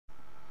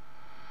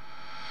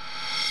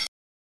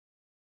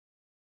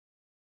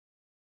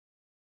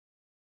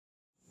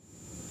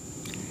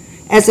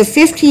As a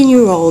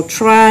 15-year-old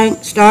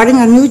starting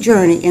a new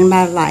journey in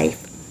my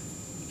life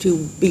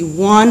to be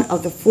one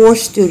of the 4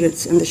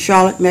 students in the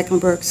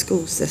Charlotte-Mecklenburg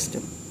school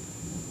system,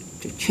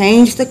 to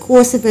change the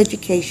course of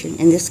education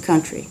in this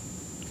country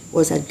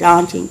was a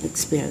daunting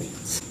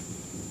experience.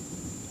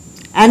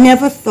 I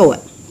never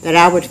thought that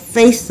I would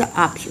face the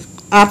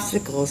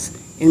obstacles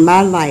in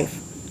my life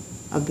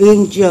of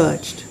being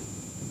judged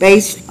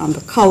based on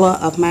the color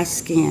of my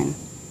skin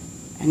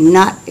and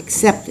not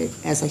accepted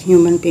as a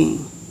human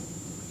being.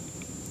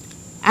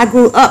 I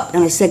grew up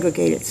in a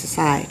segregated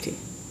society,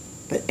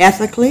 but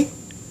ethically,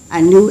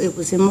 I knew it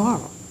was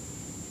immoral.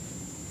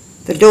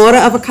 The daughter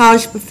of a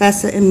college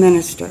professor and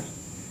minister,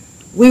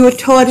 we were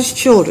taught as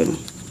children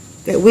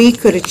that we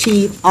could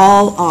achieve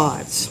all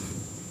odds.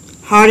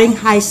 Harding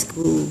High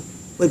School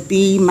would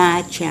be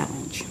my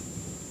challenge.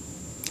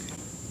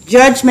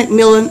 Judge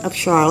McMillan of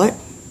Charlotte,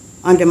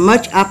 under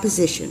much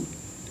opposition,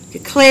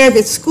 declared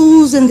that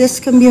schools in this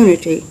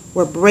community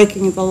were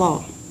breaking the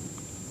law.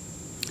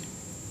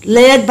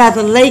 Led by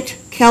the late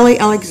Kelly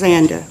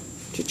Alexander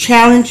to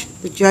challenge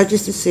the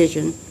judge's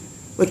decision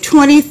were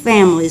 20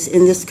 families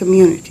in this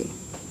community.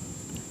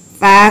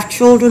 5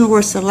 children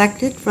were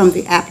selected from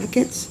the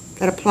applicants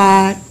that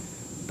applied,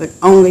 but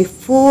only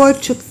 4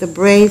 took the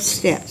brave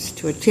steps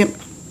to attempt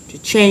to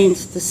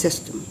change the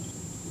system.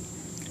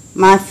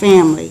 My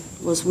family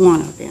was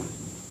one of them.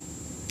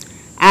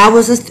 I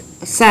was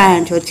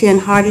assigned to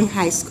attend Harding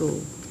High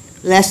School,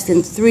 less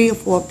than 3 or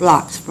 4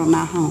 blocks from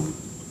my home.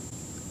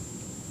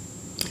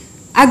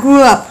 I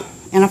grew up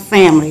in a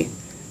family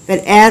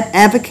that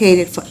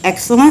advocated for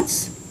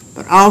excellence,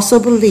 but also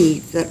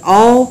believed that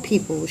all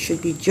people should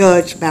be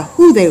judged by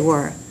who they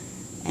were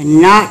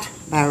and not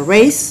by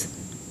race,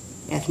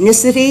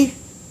 ethnicity,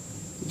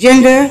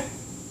 gender,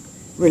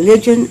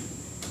 religion,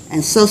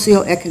 and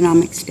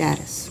socioeconomic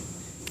status.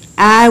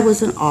 I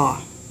was in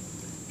awe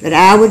that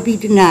I would be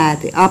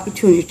denied the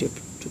opportunity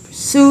to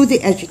pursue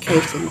the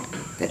education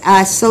that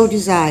I so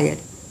desired,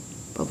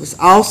 but was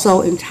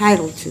also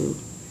entitled to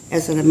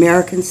as an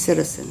American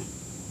citizen,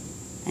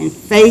 and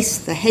face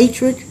the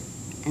hatred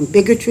and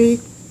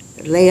bigotry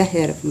that lay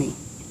ahead of me.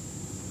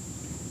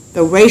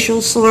 The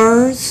racial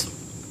slurs,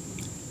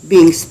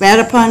 being spat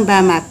upon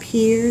by my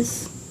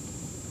peers,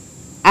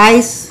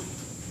 ice,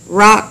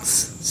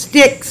 rocks,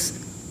 sticks,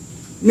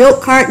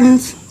 milk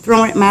cartons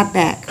thrown at my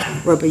back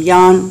were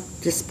beyond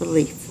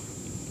disbelief.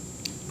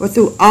 But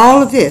through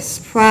all of this,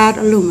 pride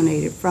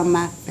illuminated from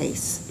my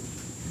face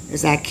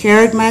as I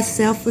carried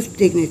myself with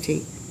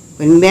dignity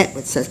when met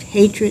with such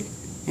hatred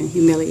and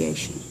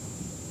humiliation.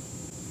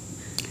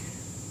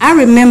 I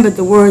remembered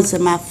the words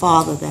of my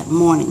father that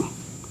morning,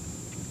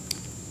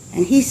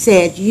 and he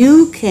said,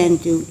 "You can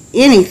do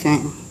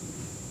anything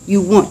you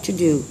want to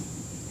do,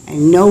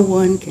 and no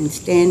one can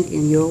stand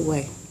in your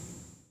way."